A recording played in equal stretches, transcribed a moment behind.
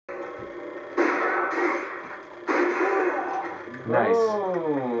Nice.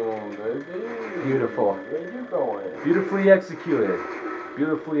 Boom, baby. Beautiful. Where you going? Beautifully executed.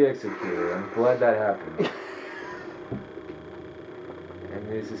 Beautifully executed. I'm glad that happened. And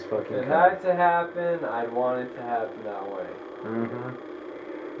this is fucking. If it had to happen, I'd want it to happen that way. Mm-hmm.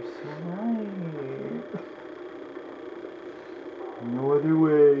 You're so right. No other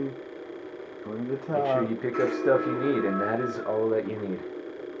way. Going to the top. Make sure you pick up stuff you need, and that is all that you need.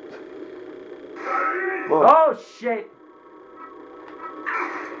 Whoa. Oh shit!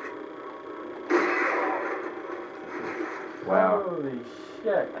 Wow. Holy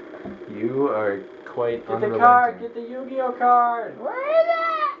shit. You are quite Get unrelenting. the card, get the Yu-Gi-Oh card. Where is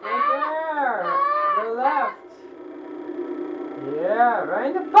it? Right there. To the left. Yeah, right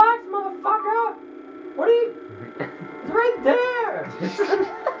in the box, motherfucker. What are you? It's right there.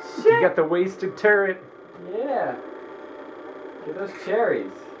 Shit. You got the wasted turret. Yeah. Get those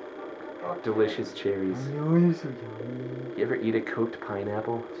cherries. Oh, delicious cherries. Oh, you're so yummy. You ever eat a cooked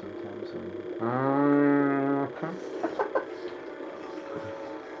pineapple? Sometimes.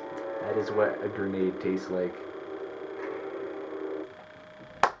 That is what a grenade tastes like.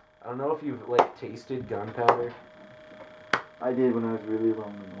 I don't know if you've like tasted gunpowder. I did when I was really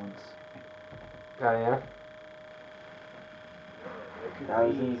lonely once. Oh yeah?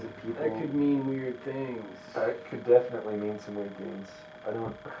 Thousands of people. That could mean weird things. That could definitely mean some weird things. I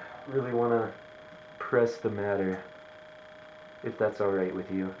don't really want to press the matter. If that's alright with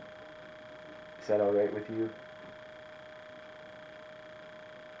you. Is that alright with you?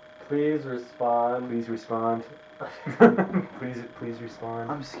 Please respond. Please respond. please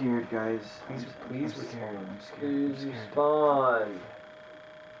respond. I'm scared, guys. Please I'm respond. scared. I'm scared. Please respond.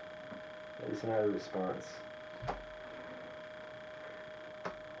 That is not a response.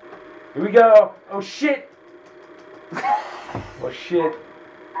 Here we go! Oh shit! Oh shit.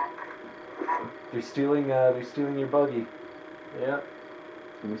 They're stealing your buggy. Yeah.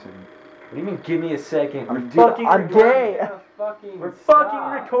 Give me a second. What do you mean, give me a second? I'm recording. gay! We're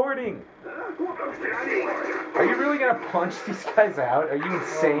fucking recording! Are you really gonna punch these guys out? Are you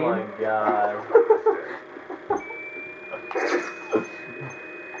insane? Oh my god.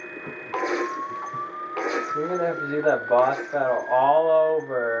 You're gonna have to do that boss battle all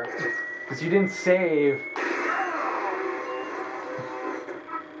over. Because you didn't save.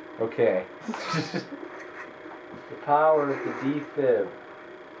 Okay. The power of the defib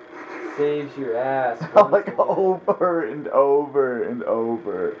saves your ass. Like over and over and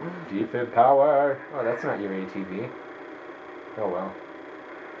over. Defib power. Oh, that's not your ATV. Oh well.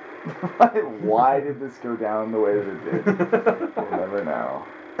 Why did this go down the way that it did? We'll never know.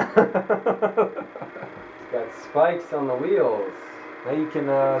 It's got spikes on the wheels. Now you can,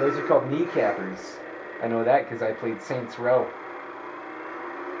 those are called kneecappers. I know that because I played Saints Row.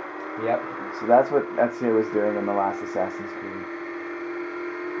 Yep. So that's what Ezio was doing in the last Assassin's Creed.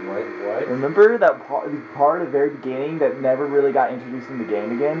 What? Remember that part at the very beginning that never really got introduced in the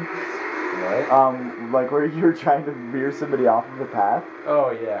game again? What? Like where you were trying to veer somebody off of the path? Oh,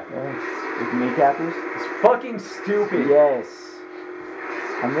 yeah. With kneecappers? It's fucking stupid. Yes.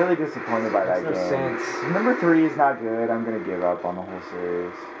 I'm really disappointed by that Makes game. no sense. Number 3 is not good. I'm gonna give up on the whole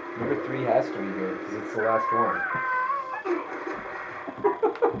series. Number 3 has to be good because it's the last one.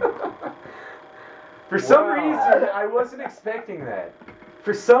 For some reason, I wasn't expecting that.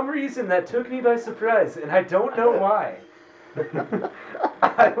 For some reason, that took me by surprise, and I don't know why.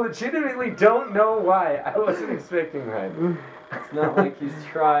 I legitimately don't know why. I wasn't expecting that. It's not like he's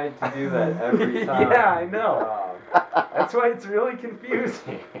tried to do that every time. Yeah, I know. That's why it's really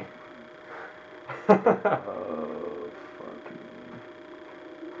confusing. Oh, fuck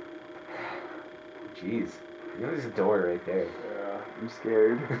me. Jeez. There's a door right there. Yeah. I'm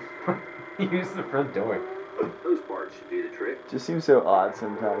scared. Use the front door. Those parts should do the trick. Just seems so odd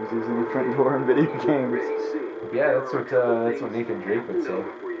sometimes using the front door in video games. Yeah, that's what Nathan Drake would say.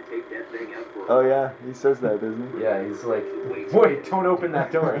 Oh yeah, he says that, doesn't he? Yeah, he's like, wait, don't open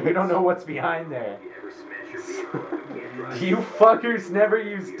that door. You don't know what's behind there. You fuckers never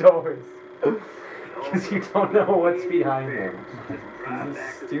use doors. Because you don't know what's behind them. He's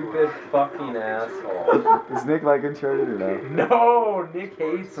a stupid fucking asshole. Does Nick like Uncharted or no? No, Nick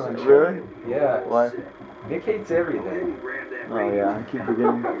hates Uncharted. Really? Yeah. Why? Nick hates everything. Oh yeah, I keep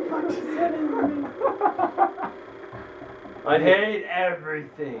forgetting. I hate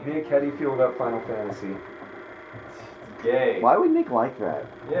everything. Nick, how do you feel about Final Fantasy? It's gay. Why would Nick like that?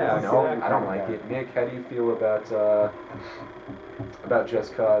 Yeah, No, exactly. I don't like it. Nick, how do you feel about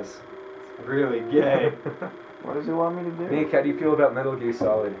Just Cause? It's really gay. What does he want me to do? Nick, how do you feel about Metal Gear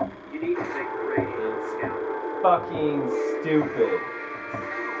Solid? You need to take the rain. It's fucking stupid.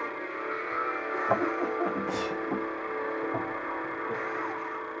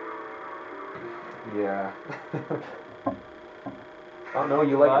 Yeah. Oh no,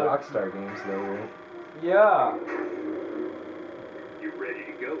 you like Rockstar games though, right? Yeah, You ready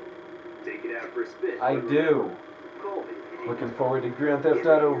to go? Take it out for a spin. I do. Call me. Looking forward to Grand Theft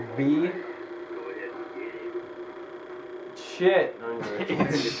Auto V. Go ahead and get it. Shit.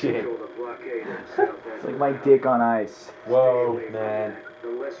 It's shit. Control the blockade on South It's like my dick on ice. Whoa, man.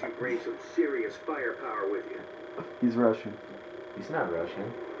 Unless you bring some serious firepower with you. He's Russian. He's not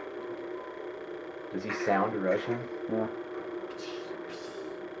Russian. Does he sound Russian? Yeah.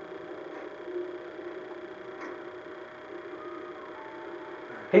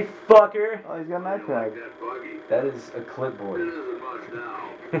 Hey, fucker! Oh, he's got an Like iPad. that buggy. That is a It clipboard. isn't much now.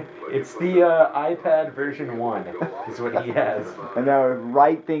 but It's you the iPad version 1 is what he has. And now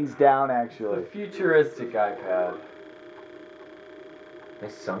write things down, The actually. futuristic iPad.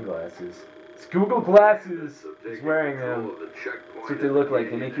 Nice sunglasses. It's Google glasses! He's wearing them. That's what they look like.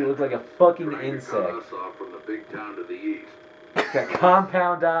 They make you look like a fucking insect. From the big town to the east. Got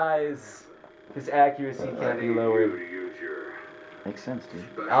compound eyes. His accuracy can't be lowered. Use your Makes sense, dude.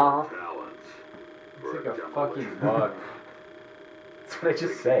 special Uh-huh. talents. It's like for a demolition. fucking bug. That's what I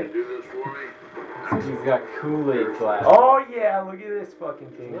just Can said. you do this for me? He's got Kool-Aid glasses. Oh yeah, look at this fucking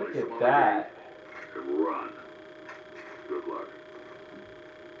thing. Look at that. And run. Good luck.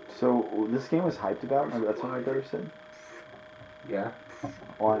 So, this game was hyped about? That's what my brother said? Yeah.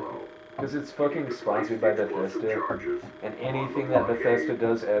 Why? Whoa. Because it's fucking sponsored by Explosive Bethesda. charges. And anything that Bethesda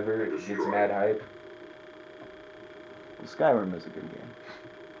does ever gets mad hype. Well, Skyrim is a good game.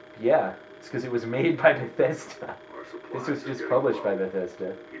 Yeah. It's because it was made by Bethesda. Our supplies This was are just getting published by low.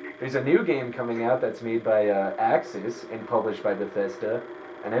 Bethesda. You need There's a new game coming out that's made by Axis and published by Bethesda.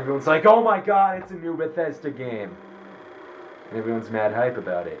 And everyone's like, oh my god, it's a new Bethesda game. And everyone's mad hype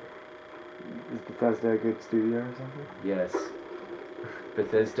about it. Is Bethesda a good studio or something? Yes.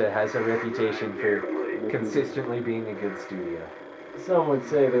 Bethesda has a reputation for consistently being a good studio. Some would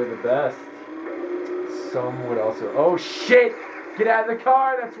say they're the best. Some would also... Oh shit! Get out of the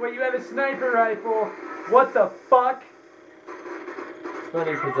car! That's why you have a sniper rifle! What the fuck? It's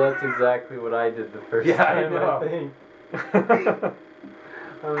funny because that's exactly what I did the first Yeah, I time, know. I think.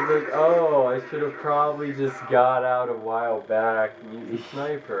 I was like, oh, I should have probably just got out a while back and used a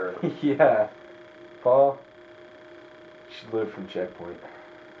sniper. Yeah. Paul, you should load from checkpoint.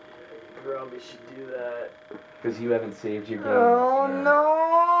 Probably should do that. Because you haven't saved your game. Oh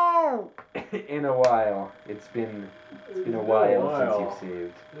no! In a while. It's been a while since you've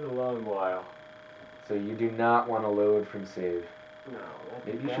saved. It's been a long while. So you do not want to load from save. No, that'd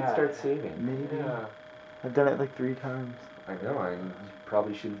be Maybe you should bad. start saving. Maybe. Yeah. I've done it like 3 times. I know, I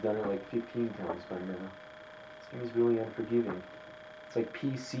probably should have done it like 15 times by now. This game is really unforgiving. It's like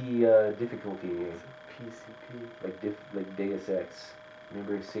PC difficulty, PCP. like Deus Ex.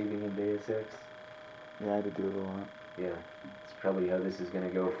 Remember saving in Deus Ex? Yeah, I had to do it a lot. Yeah, it's probably how this is gonna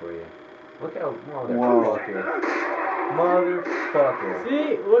go for you. Look how Whoa. motherfucker. Motherfucker.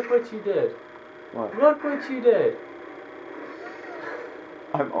 See? Look what you did. What? Look what you did.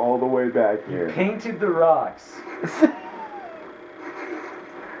 I'm all the way back You here. painted the rocks.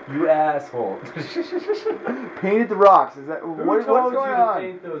 You asshole. Painted the rocks. Is that Who what's told going you to on?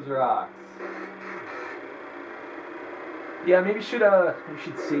 paint those rocks? Yeah, maybe you should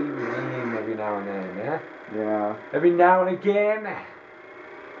say your name every now and then, yeah? Yeah. Every now and again.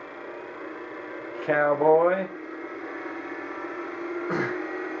 Cowboy.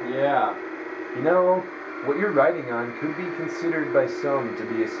 Yeah. You know, what you're riding on could be considered by some to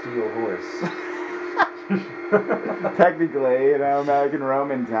be a steel horse. Technically, you know, American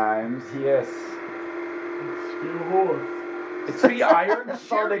Roman times. Yes. Steel horse. It's the Iron That's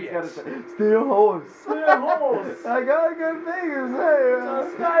all they gotta Chariot. say. Steel horse. Steel horse. I got a good thing to say. It's a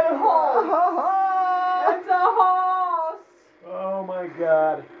steel horse. It's a horse. Oh my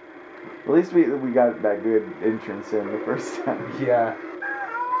god. At least we got that good entrance in the first time. Yeah.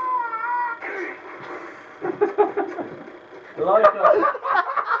 Like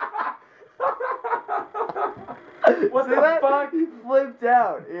What See the that? fuck? He flipped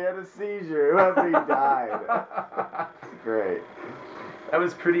out. He had a seizure after he died. Great. That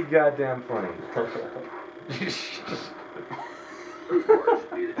was pretty goddamn funny.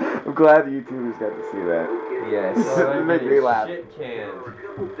 I'm glad the YouTubers got to see that. Yes. It made me laugh. Shit There canned. are a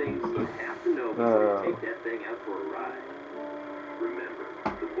couple things you have to know before you take that thing out for a ride. Remember,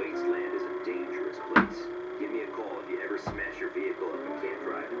 the wasteland is a dangerous place. Give me a call if you ever smash your vehicle up and can't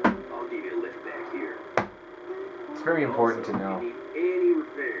drive it. I'll give you a lift back here. It's very important to Also, know. if you need any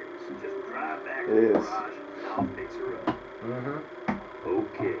repairs, just drive back to It the is. garage and I'll fix her up. Mm-hmm.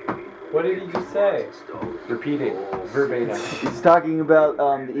 Okay, What did he just say? Repeating verbatim. He's talking about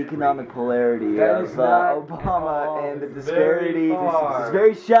the economic polarity That of is not at Obama all. and the It's disparity. very far. It's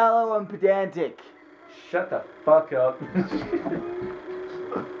very shallow and pedantic. Shut the fuck up.